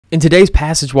In today's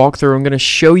passage walkthrough, I'm going to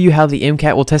show you how the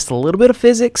MCAT will test a little bit of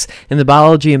physics in the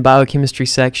biology and biochemistry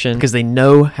section because they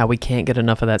know how we can't get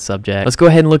enough of that subject. Let's go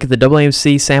ahead and look at the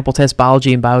AAMC sample test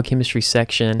biology and biochemistry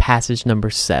section, passage number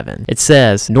 7. It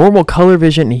says, normal color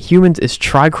vision in humans is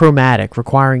trichromatic,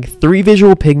 requiring 3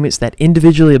 visual pigments that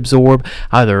individually absorb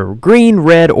either green,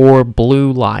 red, or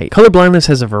blue light. Color blindness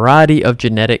has a variety of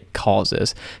genetic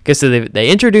causes. Okay, so they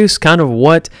introduce kind of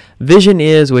what vision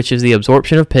is, which is the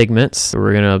absorption of pigments. So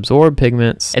we're going to absorb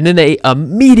pigments, and then they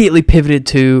immediately pivoted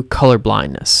to color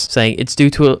blindness, saying it's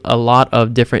due to a lot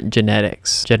of different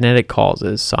genetic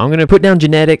causes. So I'm going to put down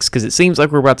genetics because it seems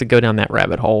like we're about to go down that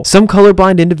rabbit hole. Some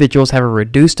colorblind individuals have a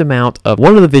reduced amount of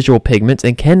one of the visual pigments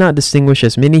and cannot distinguish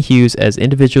as many hues as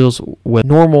individuals with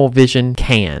normal vision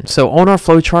can. So on our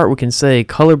flowchart, we can say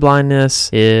color blindness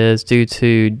is due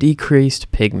to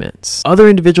decreased pigments. Other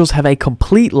individuals have a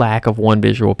complete lack of one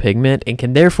visual pigment and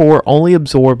can therefore only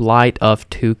absorb light of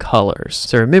 2 colors.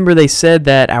 So remember, they said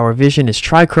that our vision is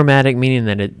trichromatic, meaning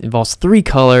that it involves 3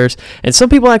 colors, and some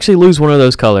people actually lose one of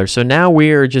those colors. So now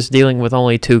we're just dealing with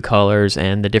only 2 colors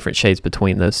and the different shades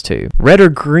between those 2. Red or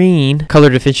green color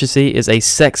deficiency is a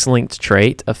sex-linked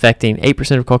trait affecting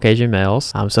 8% of Caucasian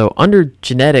males. So under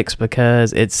genetics,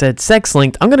 because it said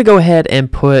sex-linked, I'm going to go ahead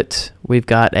and put we've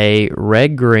got a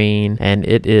red-green, and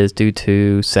it is due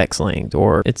to sex-linked,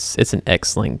 or it's an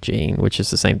X-linked gene, which is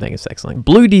the same thing as sex-linked.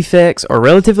 Blue defects are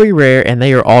relatively rare, and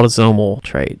they are autosomal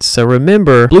traits. So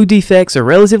remember, blue defects are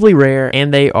relatively rare,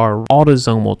 and they are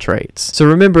autosomal traits. So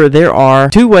remember, there are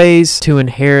 2 ways to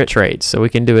inherit traits. So we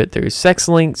can do it through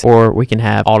sex-linked, or we can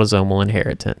have autosomal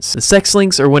inheritance. The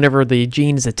sex-links are whenever the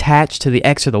gene is attached to the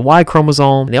X or the Y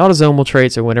chromosome. The autosomal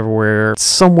traits are whenever we're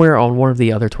somewhere on one of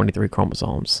the other 23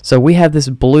 chromosomes. So we have this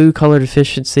blue color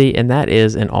deficiency, and that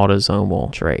is an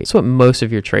autosomal trait. That's what most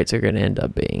of your traits are going to end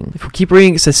up being. If we keep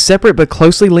reading, it says separate but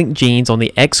closely linked genes on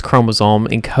the X chromosome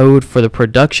encode for the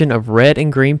production of red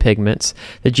and green pigments.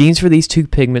 The genes for these 2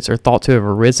 pigments are thought to have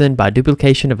arisen by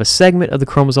duplication of a segment of the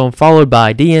chromosome followed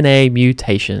by DNA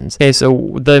mutations. Okay,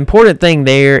 so the important thing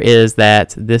there is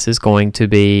that this is going to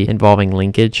be involving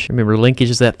linkage. Remember, linkage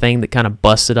is that thing that kind of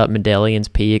busted up Mendelian's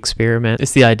P experiment.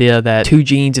 It's the idea that 2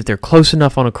 genes, if they're close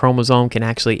enough on a chromosome, can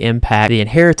actually impact the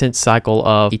inheritance cycle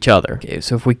of each other. Okay,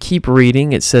 so if we keep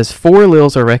reading, it says 4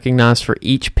 alleles are recognized for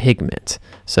each pigment.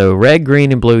 So red,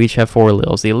 green, and blue each have 4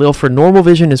 alleles. The allele for normal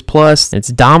vision is plus, and it's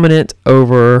dominant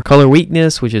over color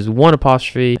weakness, which is 1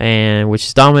 apostrophe, and which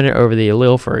is dominant over the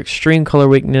allele for extreme color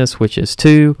weakness, which is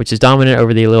 2, which is dominant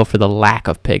over the allele for the lack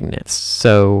of pigments.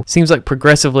 So seems like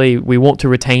progressively we want to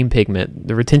retain pigment.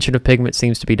 The retention of pigment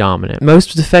seems to be dominant.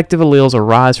 Most defective alleles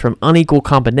arise from unequal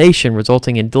combination,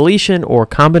 resulting in deletion or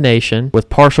combination with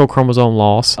partial chromosome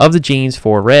loss of the genes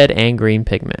for red and green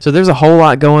pigment. So there's a whole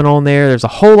lot going on there. There's a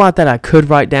whole lot that I could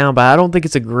write down, but I don't think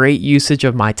it's a great usage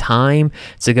of my time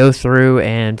to go through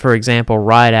and, for example,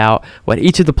 write out what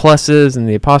each of the pluses and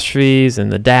the apostrophes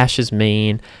and the dashes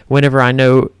mean whenever I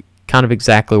know kind of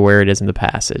exactly where it is in the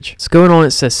passage. So going on,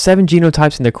 it says 7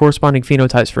 genotypes and their corresponding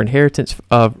phenotypes for inheritance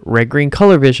of red-green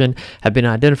color vision have been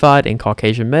identified in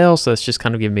Caucasian males. So it's just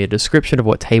kind of giving me a description of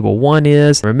what table 1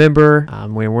 is. Remember,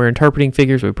 when we're interpreting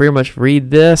figures, we pretty much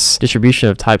read this distribution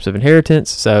of types of inheritance.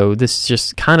 So this is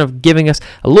just kind of giving us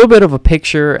a little bit of a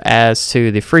picture as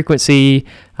to the frequency,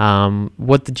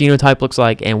 what the genotype looks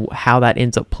like, and how that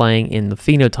ends up playing in the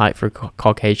phenotype for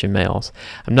Caucasian males.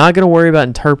 I'm not going to worry about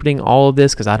interpreting all of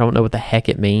this because I don't know what the heck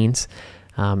it means,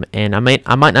 and I might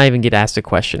not even get asked a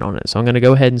question on it. So I'm going to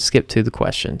go ahead and skip to the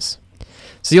questions.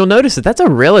 So you'll notice that that's a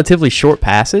relatively short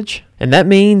passage, and that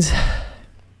means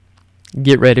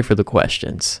get ready for the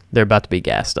questions. They're about to be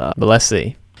gassed up, but let's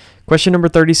see. Question number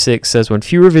 36 says, when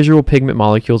fewer visual pigment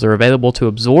molecules are available to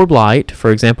absorb light,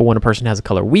 for example, when a person has a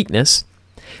color weakness,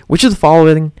 which of the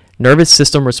following nervous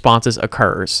system responses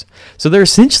occurs? So they're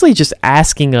essentially just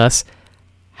asking us,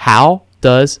 how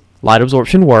does light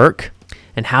absorption work?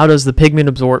 And how does the pigment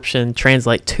absorption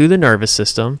translate to the nervous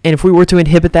system? And if we were to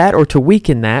inhibit that or to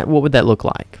weaken that, what would that look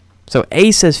like? So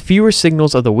A says fewer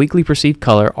signals of the weakly perceived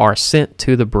color are sent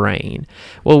to the brain.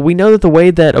 Well, we know that the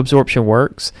way that absorption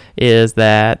works is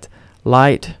that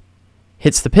light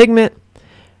hits the pigment,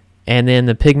 and then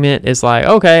the pigment is like,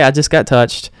 okay, I just got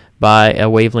touched by a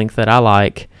wavelength that I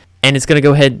like, and it's going to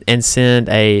go ahead and send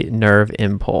a nerve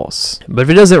impulse. But if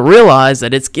it doesn't realize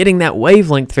that it's getting that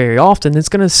wavelength very often, it's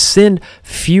going to send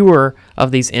fewer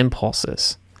of these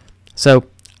impulses. So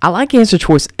I like answer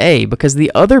choice A because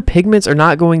the other pigments are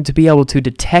not going to be able to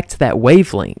detect that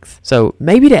wavelength. So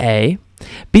maybe to A.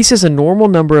 B says a normal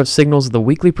number of signals of the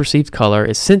weakly perceived color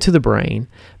is sent to the brain,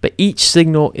 but each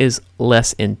signal is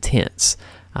less intense.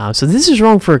 So this is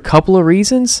wrong for a couple of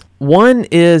reasons. One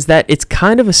is that it's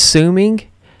kind of assuming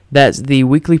that the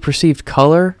weakly perceived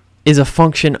color is a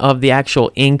function of the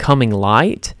actual incoming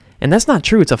light, and that's not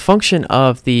true. It's a function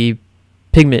of the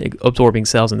pigment absorbing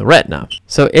cells in the retina.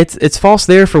 So it's false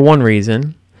there for one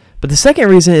reason. But the second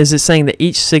reason is it's saying that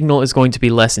each signal is going to be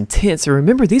less intense. And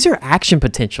remember, these are action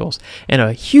potentials. And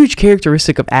a huge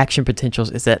characteristic of action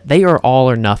potentials is that they are all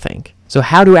or nothing. So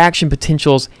how do action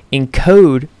potentials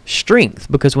encode strength?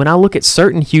 Because when I look at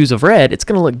certain hues of red, it's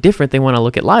going to look different than when I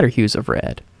look at lighter hues of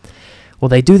red. Well,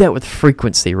 they do that with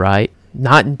frequency, right?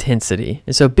 Not intensity.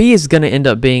 And so B is going to end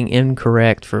up being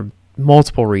incorrect for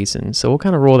multiple reasons, so we'll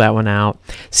kind of rule that one out.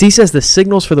 C says the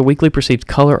signals for the weakly perceived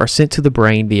color are sent to the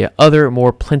brain via other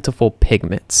more plentiful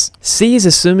pigments. C is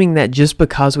assuming that just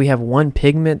because we have one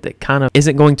pigment that kind of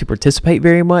isn't going to participate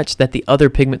very much, that the other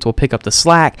pigments will pick up the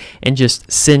slack and just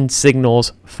send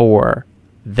signals for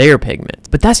their pigment.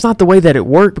 But that's not the way that it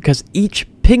works, because each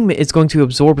pigment is going to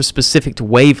absorb a specific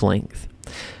wavelength.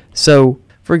 So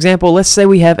for example, let's say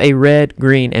we have a red,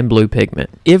 green, and blue pigment.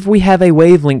 If we have a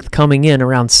wavelength coming in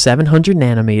around 700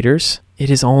 nanometers, it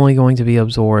is only going to be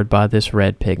absorbed by this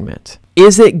red pigment.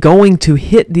 Is it going to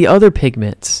hit the other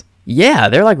pigments? Yeah,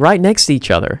 they're like right next to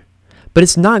each other. But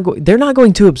they're not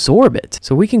going to absorb it.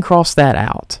 So we can cross that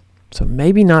out. So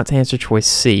maybe not to answer choice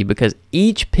C, because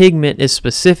each pigment is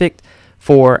specific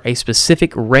for a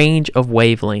specific range of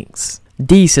wavelengths.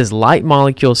 D says light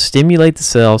molecules stimulate the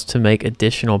cells to make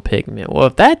additional pigment. Well,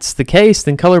 if that's the case,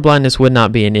 then color blindness would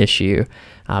not be an issue.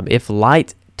 If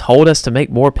light told us to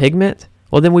make more pigment,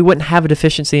 well, then we wouldn't have a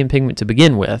deficiency in pigment to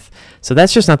begin with. So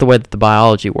that's just not the way that the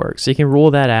biology works. So you can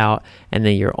rule that out, and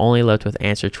then you're only left with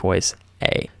answer choice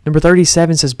A. Number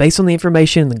 37 says, based on the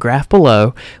information in the graph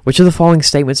below, which of the following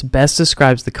statements best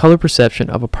describes the color perception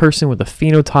of a person with a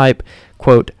phenotype,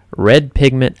 quote, red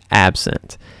pigment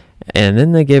absent? And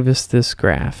then they give us this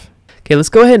graph. Okay, let's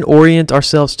go ahead and orient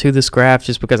ourselves to this graph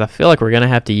just because I feel like we're going to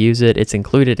have to use it. It's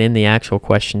included in the actual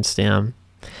question stem.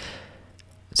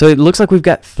 So it looks like we've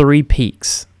got 3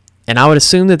 peaks. And I would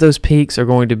assume that those peaks are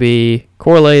going to be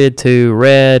correlated to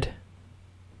red,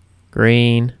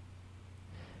 green,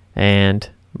 and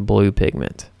blue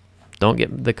pigment. Don't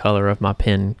get the color of my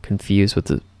pen confused with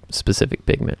the specific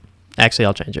pigment. Actually,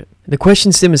 I'll change it. The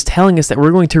question stem is telling us that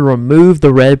we're going to remove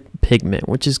the red pigment,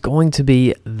 which is going to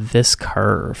be this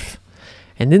curve.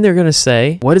 And then they're going to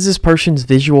say, what is this person's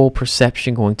visual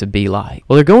perception going to be like?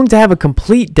 Well, they're going to have a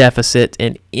complete deficit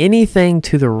in anything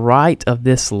to the right of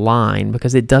this line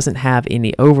because it doesn't have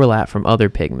any overlap from other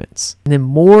pigments. And then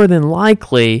more than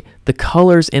likely, the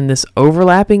colors in this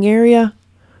overlapping area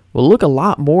will look a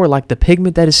lot more like the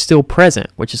pigment that is still present,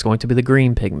 which is going to be the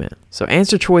green pigment. So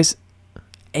answer choice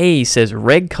A says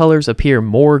red colors appear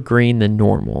more green than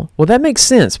normal. Well, that makes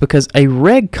sense because a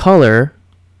red color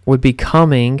would be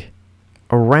coming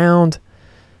around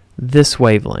this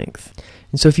wavelength.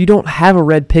 And so if you don't have a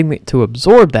red pigment to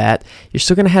absorb that, you're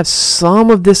still going to have some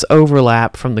of this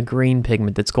overlap from the green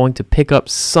pigment that's going to pick up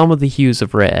some of the hues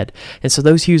of red. And so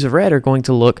those hues of red are going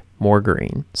to look more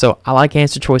green. So I like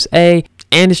answer choice A,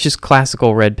 and it's just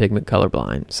classical red pigment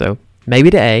colorblind. So maybe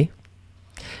to A.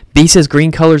 B says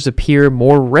green colors appear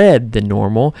more red than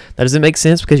normal. That doesn't make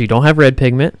sense because you don't have red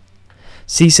pigment.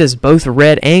 C says both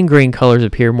red and green colors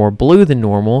appear more blue than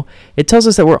normal. It tells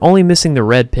us that we're only missing the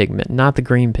red pigment, not the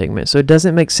green pigment. So it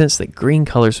doesn't make sense that green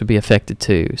colors would be affected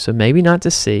too. So maybe not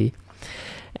to C.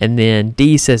 And then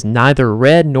D says neither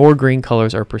red nor green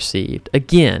colors are perceived.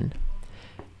 Again,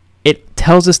 it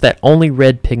tells us that only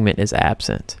red pigment is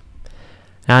absent.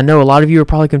 Now I know a lot of you are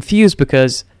probably confused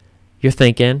because you're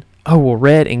thinking, oh, well,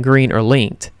 red and green are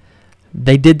linked.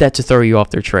 They did that to throw you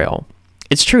off their trail.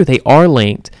 It's true, they are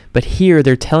linked, but here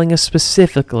they're telling us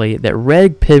specifically that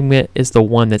red pigment is the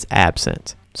one that's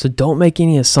absent. So don't make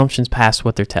any assumptions past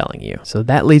what they're telling you. So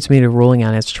that leads me to ruling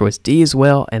out answer choice D as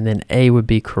well, and then A would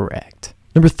be correct.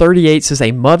 Number 38 says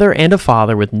a mother and a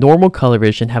father with normal color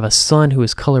vision have a son who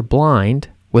is colorblind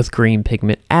with green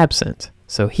pigment absent.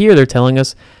 So here they're telling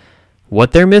us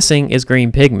what they're missing is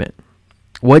green pigment.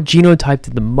 What genotype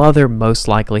did the mother most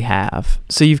likely have?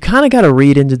 So you've kind of got to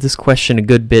read into this question a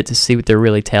good bit to see what they're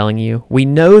really telling you. We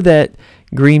know that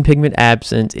green pigment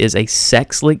absent is a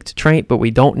sex-linked trait, but we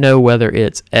don't know whether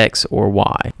it's X or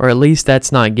Y, or at least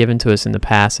that's not given to us in the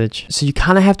passage. So you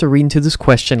kind of have to read into this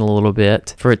question a little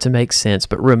bit for it to make sense.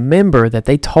 But remember that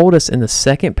they told us in the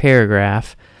second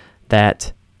paragraph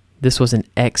that this was an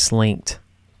X-linked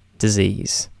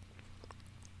disease.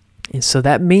 And so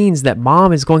that means that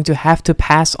mom is going to have to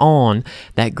pass on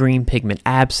that green pigment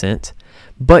absent,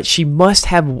 but she must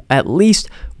have at least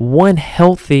one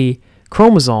healthy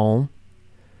chromosome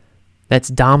that's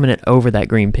dominant over that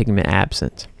green pigment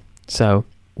absent. So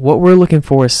what we're looking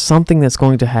for is something that's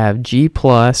going to have G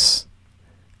plus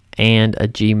and a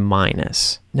G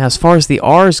minus. Now, as far as the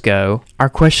R's go, our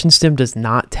question stem does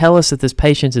not tell us that this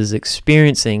patient is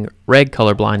experiencing red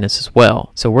color blindness as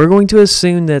well. So we're going to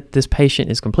assume that this patient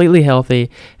is completely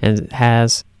healthy and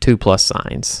has 2+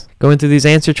 signs. Going through these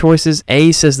answer choices,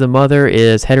 A says the mother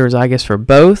is heterozygous for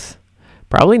both.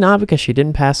 Probably not, because she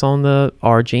didn't pass on the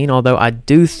R gene, although I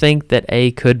do think that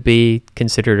A could be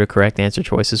considered a correct answer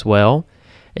choice as well.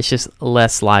 It's just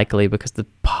less likely because the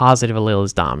positive allele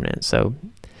is dominant. So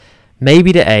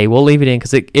maybe to A. We'll leave it in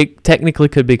because it technically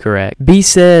could be correct. B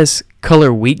says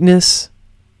color weakness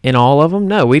in all of them.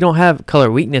 No, we don't have color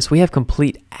weakness. We have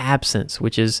complete absence,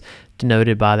 which is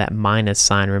denoted by that minus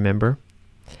sign, remember.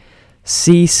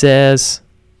 C says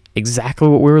exactly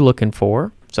what we were looking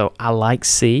for. So I like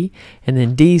C. And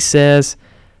then D says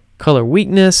color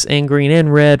weakness in green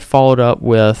and red, followed up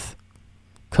with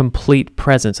complete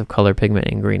presence of color pigment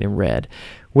in green and red,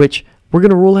 which we're going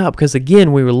to rule out because,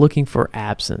 again, we were looking for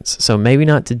absence. So maybe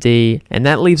not to D. And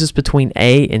that leaves us between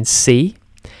A and C.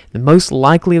 The most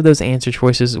likely of those answer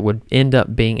choices would end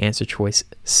up being answer choice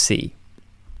C.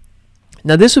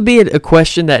 Now, this would be a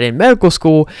question that in medical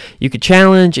school you could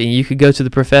challenge, and you could go to the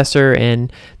professor,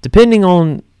 and depending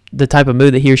on the type of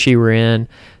mood that he or she were in,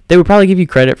 they would probably give you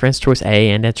credit for answer choice A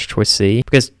and answer choice C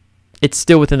because it's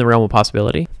still within the realm of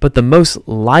possibility. But the most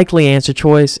likely answer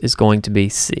choice is going to be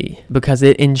C because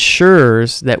it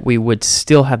ensures that we would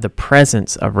still have the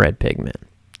presence of red pigment.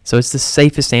 So it's the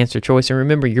safest answer choice. And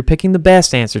remember, you're picking the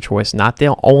best answer choice, not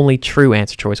the only true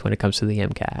answer choice when it comes to the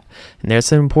MCAT. And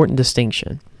there's an important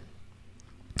distinction.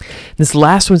 This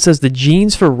last one says the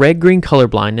genes for red-green color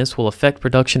blindness will affect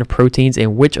production of proteins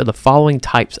in which of the following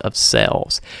types of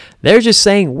cells. They're just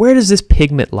saying, where does this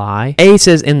pigment lie? A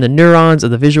says in the neurons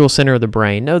of the visual center of the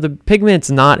brain. No, the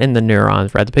pigment's not in the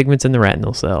neurons, right? The pigment's in the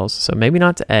retinal cells, so maybe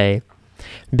not to A.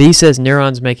 B says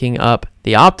neurons making up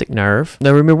the optic nerve.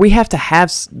 Now remember, we have to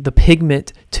have the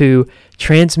pigment to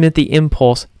transmit the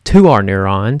impulse to our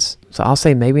neurons, so I'll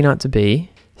say maybe not to B.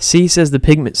 C says the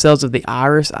pigment cells of the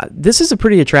iris. This is a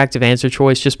pretty attractive answer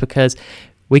choice just because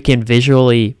we can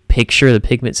visually picture the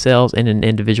pigment cells in an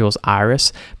individual's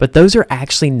iris, but those are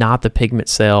actually not the pigment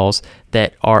cells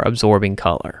that are absorbing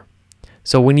color.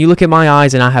 So when you look at my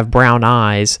eyes and I have brown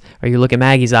eyes, or you look at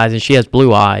Maggie's eyes and she has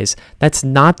blue eyes, that's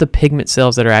not the pigment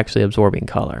cells that are actually absorbing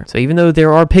color. So even though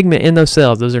there are pigment in those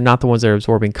cells, those are not the ones that are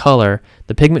absorbing color.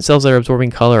 The pigment cells that are absorbing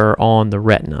color are on the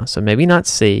retina, so maybe not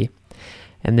C.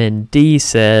 And then D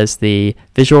says the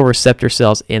visual receptor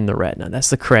cells in the retina.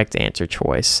 That's the correct answer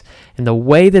choice. And the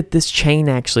way that this chain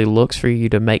actually looks for you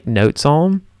to make notes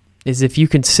on is if you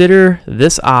consider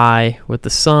this eye with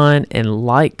the sun and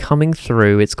light coming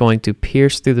through, it's going to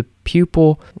pierce through the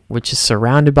pupil, which is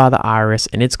surrounded by the iris,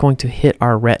 and it's going to hit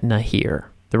our retina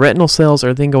here. The retinal cells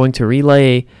are then going to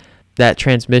relay that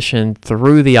transmission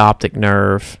through the optic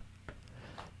nerve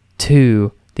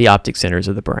to the optic centers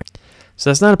of the brain. So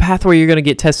that's not a pathway you're going to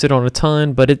get tested on a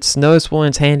ton, but it's noticeable and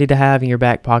it's handy to have in your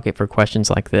back pocket for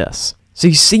questions like this. So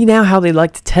you see now how they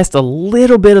like to test a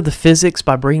little bit of the physics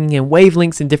by bringing in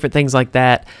wavelengths and different things like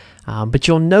that. But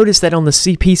you'll notice that on the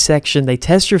CP section, they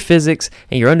test your physics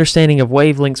and your understanding of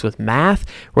wavelengths with math,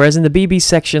 whereas in the BB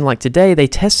section, like today, they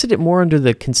tested it more under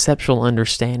the conceptual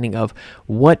understanding of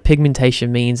what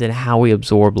pigmentation means and how we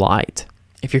absorb light.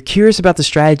 If you're curious about the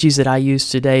strategies that I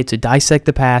used today to dissect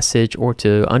the passage or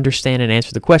to understand and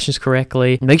answer the questions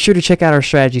correctly, make sure to check out our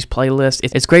strategies playlist.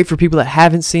 It's great for people that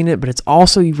haven't seen it, but it's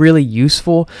also really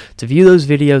useful to view those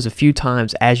videos a few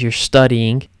times as you're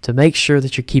studying to make sure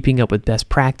that you're keeping up with best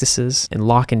practices and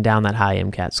locking down that high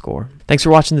MCAT score. Thanks for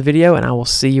watching the video, and I will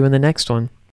see you in the next one.